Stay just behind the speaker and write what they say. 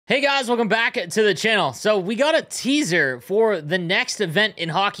Hey guys, welcome back to the channel. So we got a teaser for the next event in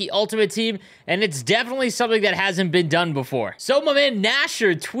Hockey Ultimate Team, and it's definitely something that hasn't been done before. So my man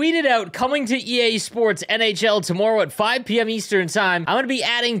Nasher tweeted out, coming to EA Sports NHL tomorrow at 5 p.m. Eastern Time, I'm going to be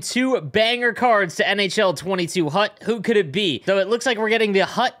adding 2 banger cards to NHL 22 Hut. Who could it be? So it looks like we're getting the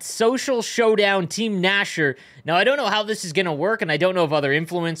Hut Social Showdown Team Nasher. Now, I don't know how this is going to work, and I don't know if other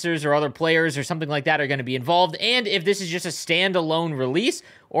influencers or other players or something like that are going to be involved, and if this is just a standalone release,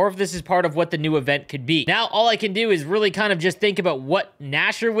 or if this is part of what the new event could be. Now, all I can do is really kind of just think about what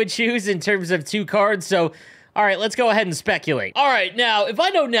Nasher would choose in terms of 2 cards, so all right, let's go ahead and speculate. All right, now, if I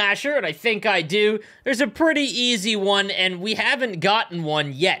know Nasher, and I think I do, there's a pretty easy one, and we haven't gotten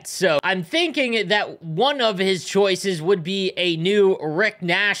one yet. So I'm thinking that one of his choices would be a new Rick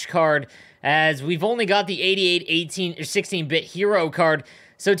Nash card, as we've only got the 88, 18, or 16-bit hero card.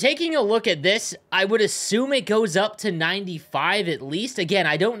 So taking a look at this, I would assume it goes up to 95 at least. Again,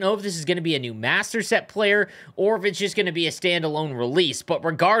 I don't know if this is going to be a new Master Set player or if it's just going to be a standalone release. But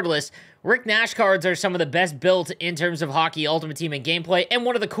regardless, Rick Nash cards are some of the best built in terms of Hockey Ultimate Team and gameplay, and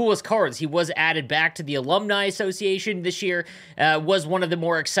one of the coolest cards. He was added back to the Alumni Association this year, was one of the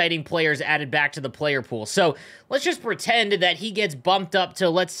more exciting players added back to the player pool. So let's just pretend that he gets bumped up to,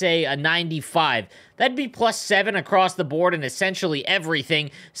 let's say, a 95. That'd be +7 across the board in essentially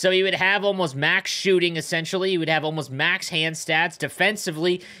everything. So he would have almost max shooting, essentially. He would have almost max hand stats.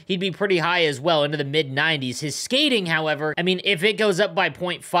 Defensively, he'd be pretty high as well, into the mid-90s. His skating, however, I mean, if it goes up by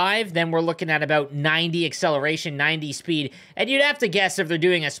 0.5, then we're looking at about 90 acceleration, 90 speed. And you'd have to guess if they're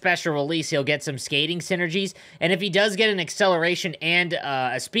doing a special release, he'll get some skating synergies. And if he does get an acceleration and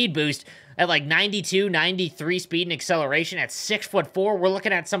a speed boost, at like 92, 93 speed and acceleration at 6'4", we're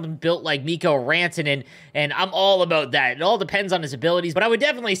looking at something built like Mikko Rantanen, and I'm all about that. It all depends on his abilities, but I would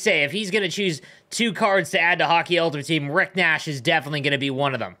definitely say if he's going to choose 2 cards to add to Hockey Ultimate Team, Rick Nash is definitely going to be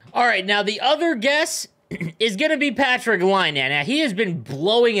one of them. All right, now the other guess is going to be Patrick Laine. Now, he has been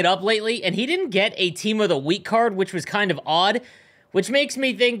blowing it up lately, and he didn't get a Team of the Week card, which was kind of odd, which makes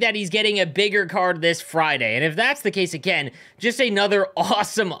me think that he's getting a bigger card this Friday. And if that's the case, again, just another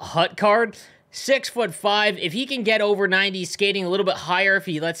awesome Hut card. 6'5". If he can get over 90 skating, a little bit higher, if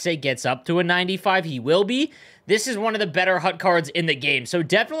he, let's say, gets up to a 95, he will be. This is one of the better Hut cards in the game. So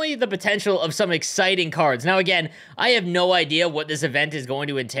definitely the potential of some exciting cards. Now, again, I have no idea what this event is going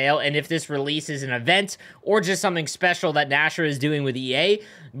to entail, and if this release is an event or just something special that Nasher is doing with EA.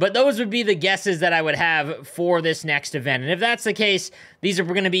 But those would be the guesses that I would have for this next event. And if that's the case, these are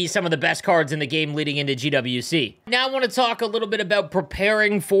going to be some of the best cards in the game leading into GWC. Now I want to talk a little bit about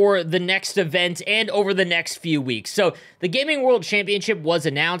preparing for the next event and over the next few weeks. So the Gaming World Championship was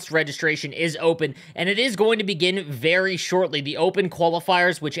announced, registration is open, and it is going to begin very shortly. The open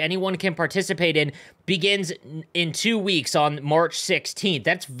qualifiers, which anyone can participate in, begins in 2 weeks on March 16th.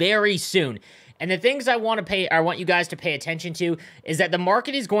 That's very soon. And the things I want you guys to pay attention to is that the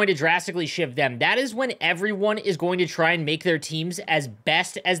market is going to drastically shift them. That is when everyone is going to try and make their teams as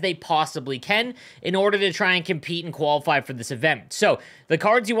best as they possibly can in order to try and compete and qualify for this event. So the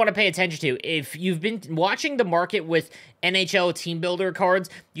cards you want to pay attention to, if you've been watching the market with NHL Team Builder cards,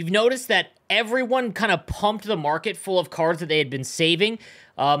 you've noticed that everyone kind of pumped the market full of cards that they had been saving.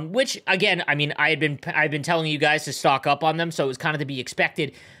 Which, again, I mean, I've been telling you guys to stock up on them, so it was kind of to be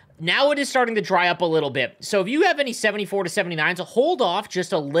expected. Now it is starting to dry up a little bit. So if you have any 74 to 79s, hold off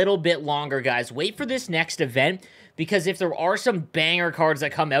just a little bit longer, guys. Wait for this next event, because if there are some banger cards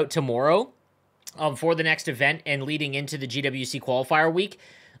that come out tomorrow for the next event and leading into the GWC qualifier week,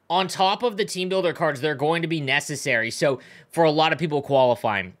 on top of the team builder cards, they're going to be necessary. So for a lot of people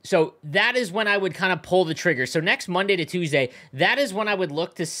qualifying. So that is when I would kind of pull the trigger. So next Monday to Tuesday, that is when I would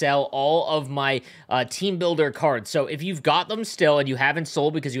look to sell all of my team builder cards. So if you've got them still and you haven't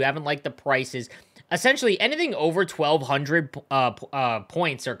sold because you haven't liked the prices, essentially anything over 1,200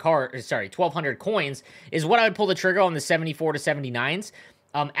 points or 1,200 coins is what I would pull the trigger on the 74 to 79s.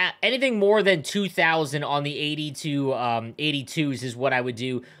 Anything more than 2,000 on the 80 to 82s is what I would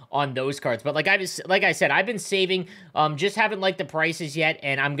do on those cards. But like I said, I've been saving, just haven't liked the prices yet,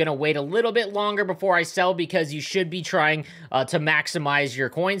 and I'm going to wait a little bit longer before I sell, because you should be trying to maximize your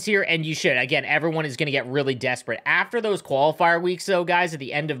coins here, and you should. Again, everyone is going to get really desperate. After those qualifier weeks, though, guys, at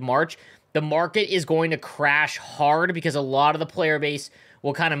the end of March, the market is going to crash hard because a lot of the player base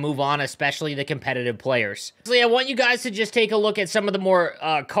will kind of move on, especially the competitive players. So I want you guys to just take a look at some of the more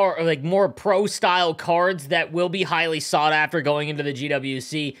more pro-style cards that will be highly sought after going into the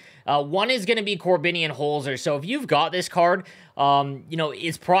GWC. One is going to be Corbinian Holzer. So if you've got this card, you know,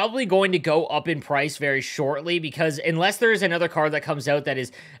 it's probably going to go up in price very shortly, because unless there's another card that comes out that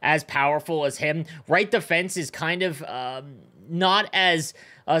is as powerful as him, right defense is kind of not as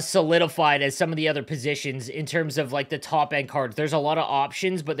solidified as some of the other positions in terms of like the top end cards. There's a lot of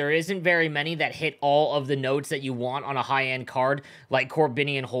options, but there isn't very many that hit all of the notes that you want on a high end card like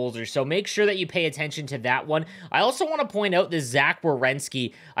Corbinian Holzer. So make sure that you pay attention to that one. I also want to point out this Zach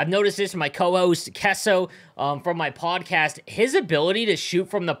Werenski. I've noticed this from my co-host Kesso from my podcast. His ability to shoot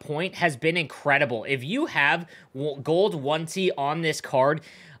from the point has been incredible. If you have gold 1T on this card,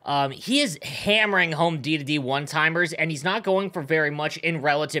 he is hammering home D-to-D one-timers, and he's not going for very much in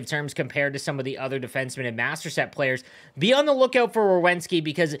relative terms compared to some of the other defensemen and master set players. Be on the lookout for Werenski,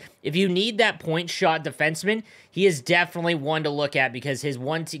 because if you need that point shot defenseman, he is definitely one to look at, because his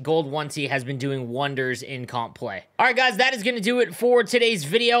gold 1T has been doing wonders in comp play. All right, guys, that is going to do it for today's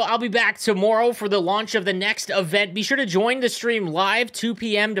video. I'll be back tomorrow for the launch of the next event. Be sure to join the stream live, 2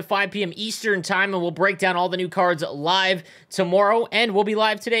 p.m. to 5 p.m. Eastern time, and we'll break down all the new cards live tomorrow, and we'll be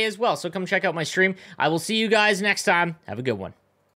live today as well. So come check out my stream. I will see you guys next time. Have a good one.